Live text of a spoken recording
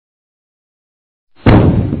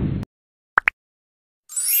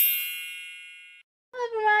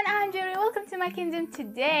my kingdom.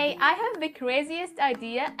 Today I have the craziest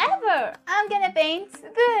idea ever. I'm gonna paint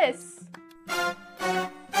this.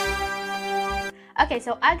 Okay,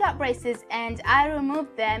 so I got braces and I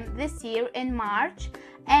removed them this year in March,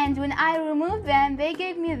 and when I removed them they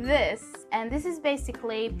gave me this, and this is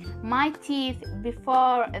basically my teeth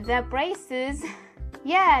before the braces.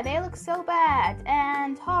 Yeah, they look so bad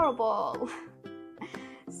and horrible.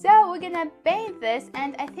 So we're gonna paint this,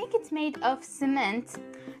 and I think it's made of cement.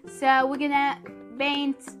 So we're gonna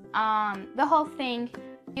paint the whole thing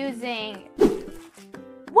using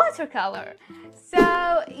watercolor. So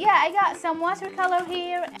yeah, I got some watercolor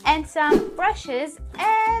here and some brushes,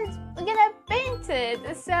 and we're gonna paint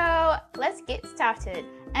it. So let's get started.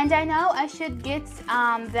 And I know I should get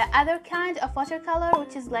the other kind of watercolor,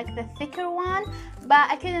 which is like the thicker one, but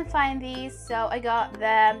I couldn't find these, so I got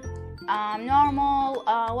the normal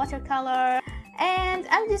watercolor, and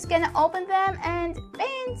I'm just gonna open them and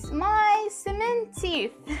paint my cement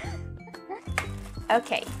teeth.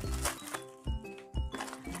 Okay,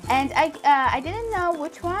 and I didn't know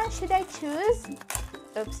which one should I choose.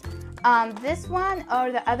 Oops, this one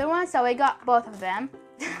or the other one, so I got both of them.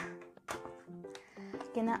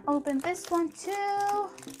 Gonna open this one too.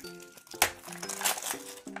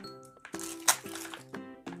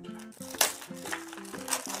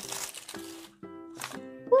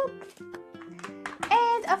 Whoop.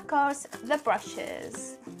 And of course the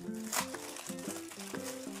brushes.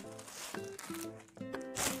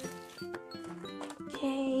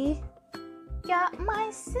 Okay, got my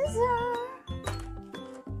scissors.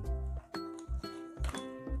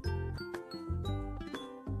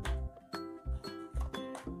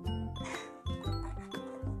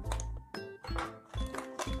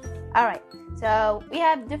 Alright, so we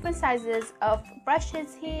have different sizes of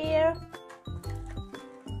brushes here.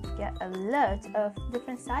 Got a lot of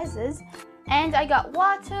different sizes, and I got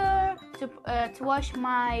water to wash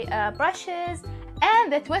my brushes.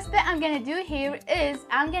 And the twist that I'm gonna do here is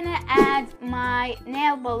I'm gonna add my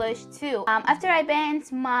nail polish too. After I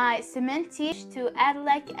paint my cement teeth, to add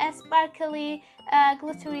like a sparkly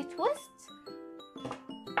glittery twist.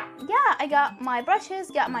 Yeah, I got my brushes,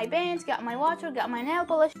 got my paint, got my water, got my nail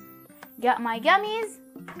polish, got my gummies.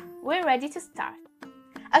 We're ready to start.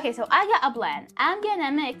 Okay, so I got a plan. I'm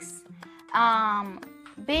gonna mix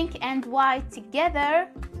pink and white together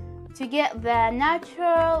to get the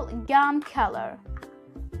natural gum color.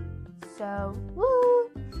 So,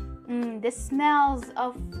 woo! This smells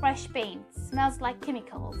of fresh paint. Smells like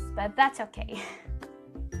chemicals, but that's okay.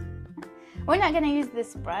 We're not gonna use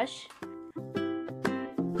this brush.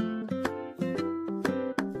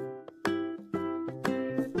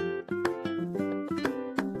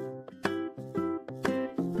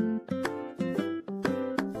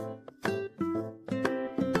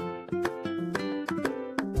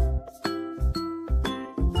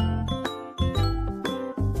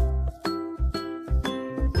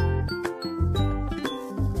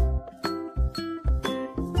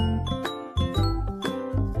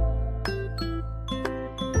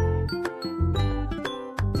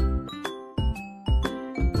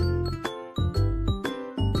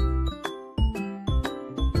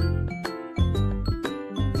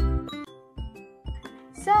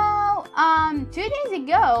 So, 2 days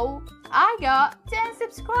ago, I got 10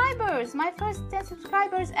 subscribers. My first 10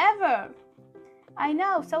 subscribers ever. I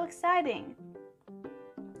know, so exciting.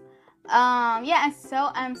 Yeah, and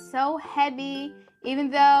so I'm so happy,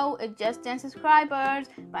 even though it's just 10 subscribers,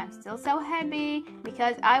 but I'm still so happy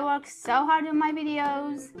because I work so hard on my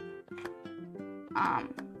videos.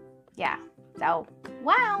 Yeah, so,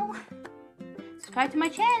 wow. Subscribe to my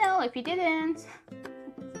channel if you didn't.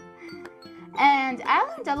 And I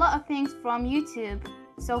learned a lot of things from YouTube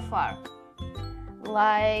so far,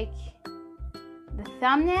 like the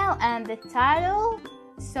thumbnail and the title,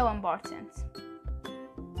 so important.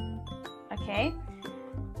 Okay,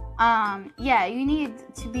 yeah, you need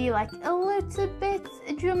to be like a little bit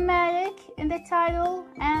dramatic in the title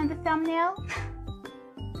and the thumbnail.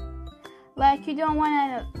 Like you don't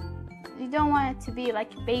want it to be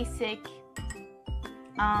like basic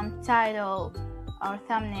title or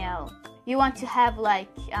thumbnail. You want to have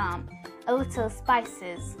like a little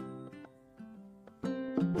spices.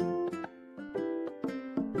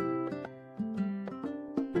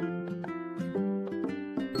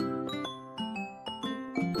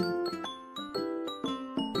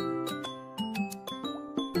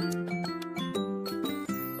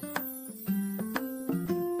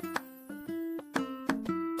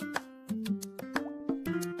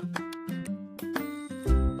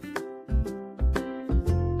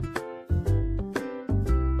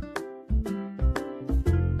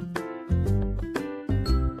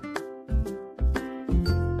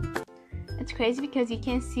 crazy because you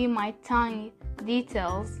can see my tiny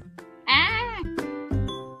details. Ah!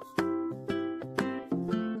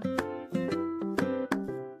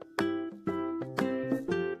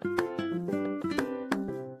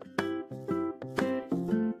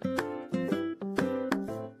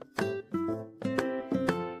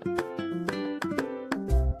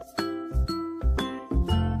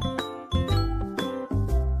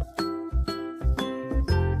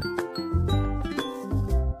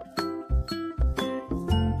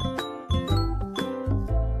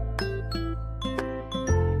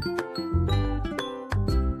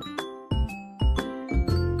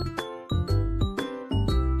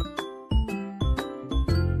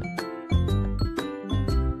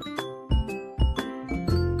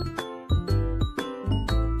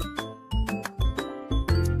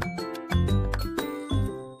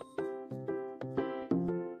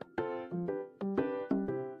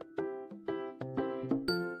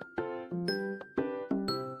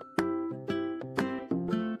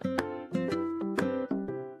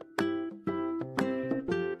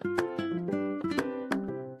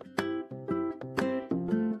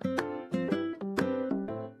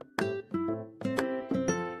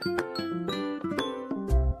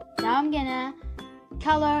 Now I'm gonna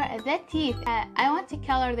color the teeth. I want to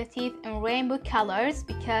color the teeth in rainbow colors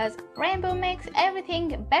because rainbow makes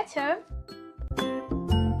everything better.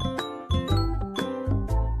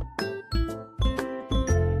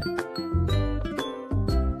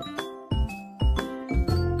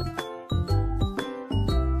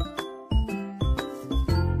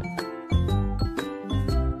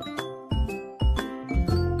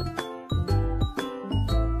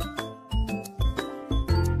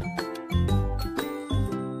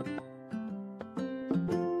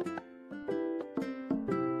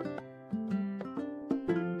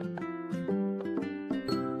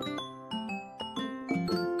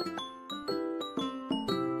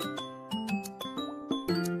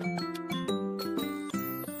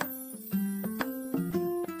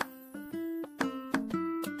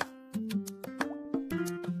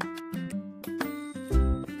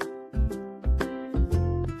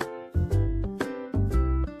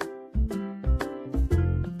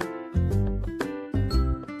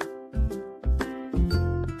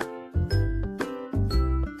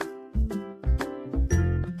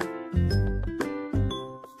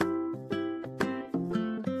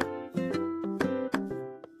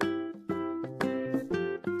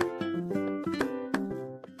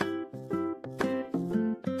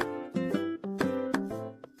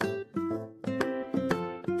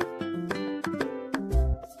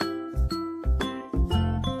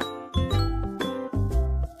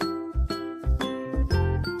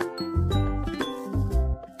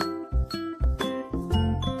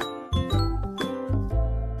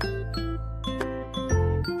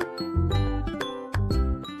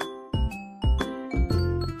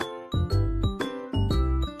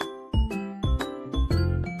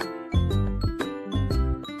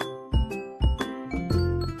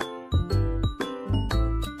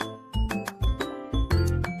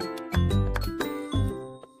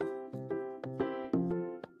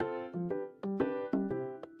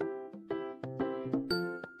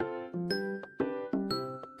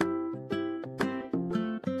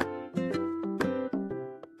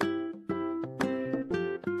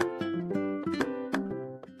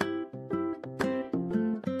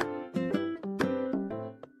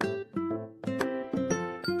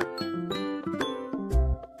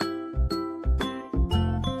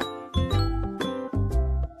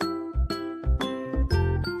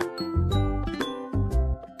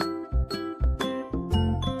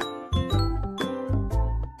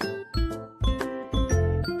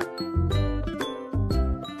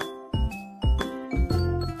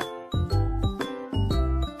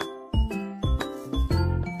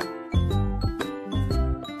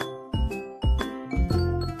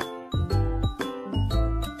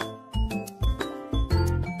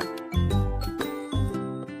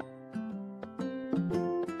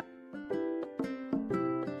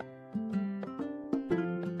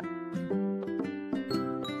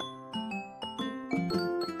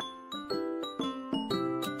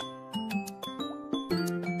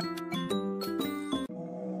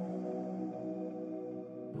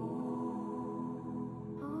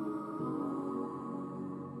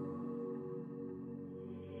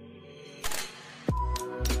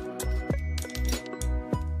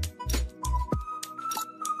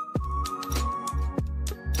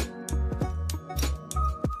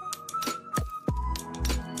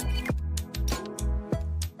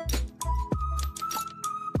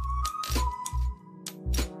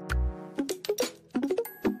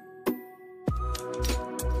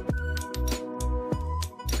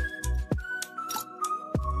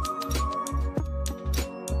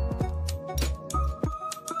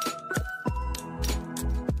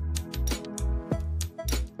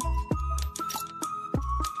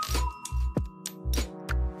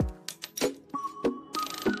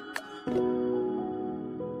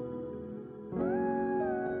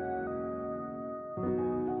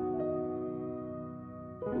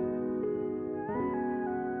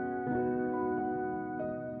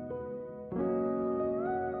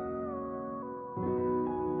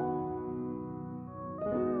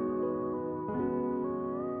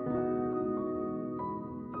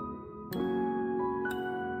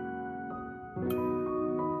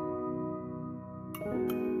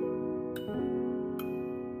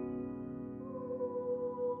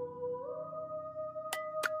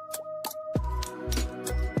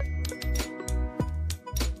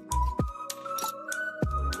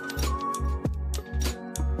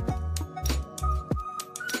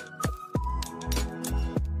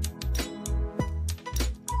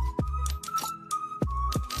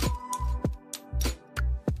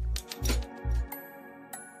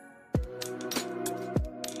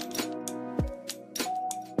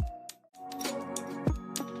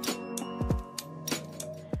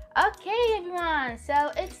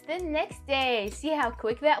 the next day. See how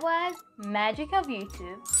quick that was? Magic of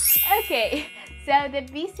YouTube. Okay, so the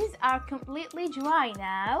pieces are completely dry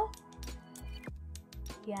now.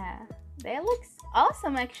 Yeah, they look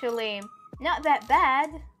awesome actually. Not that bad.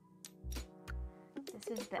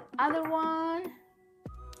 This is the other one.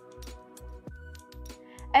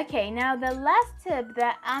 Okay, now the last tip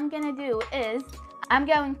that I'm gonna do is I'm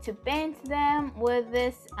going to paint them with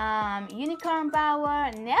this Unicorn Power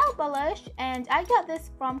nail polish, and I got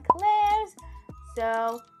this from Claire's.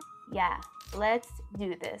 So yeah, let's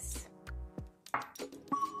do this.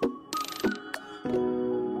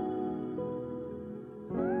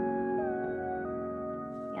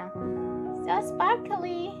 Yeah, so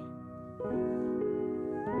sparkly.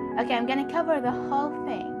 Okay, I'm gonna cover the whole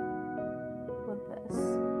thing with this.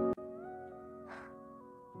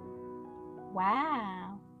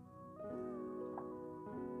 Wow.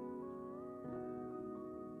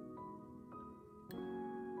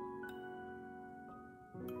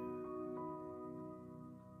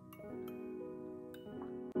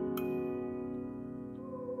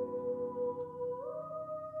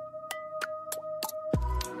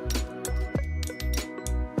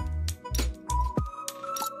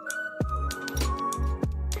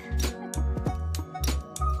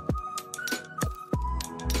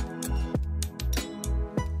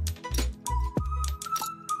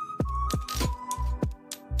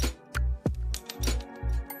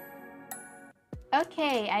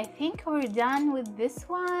 Okay, I think we're done with this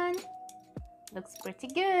one. Looks pretty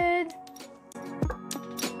good.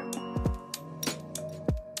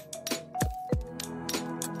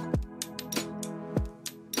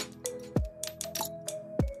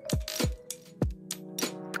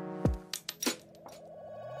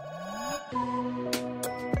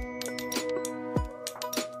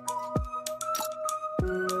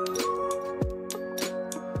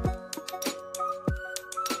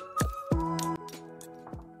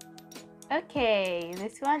 Okay,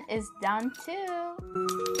 this one is done too.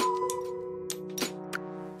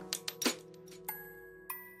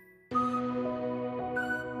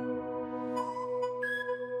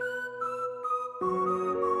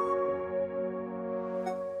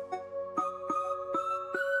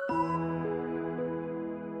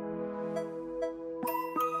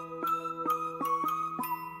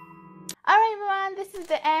 Alright everyone, this is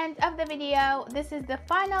the end of the video. This is the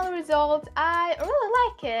final result. I really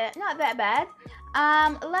like it, not that bad.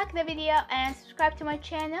 Like the video and subscribe to my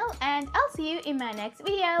channel, and I'll see you in my next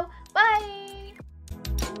video. Bye!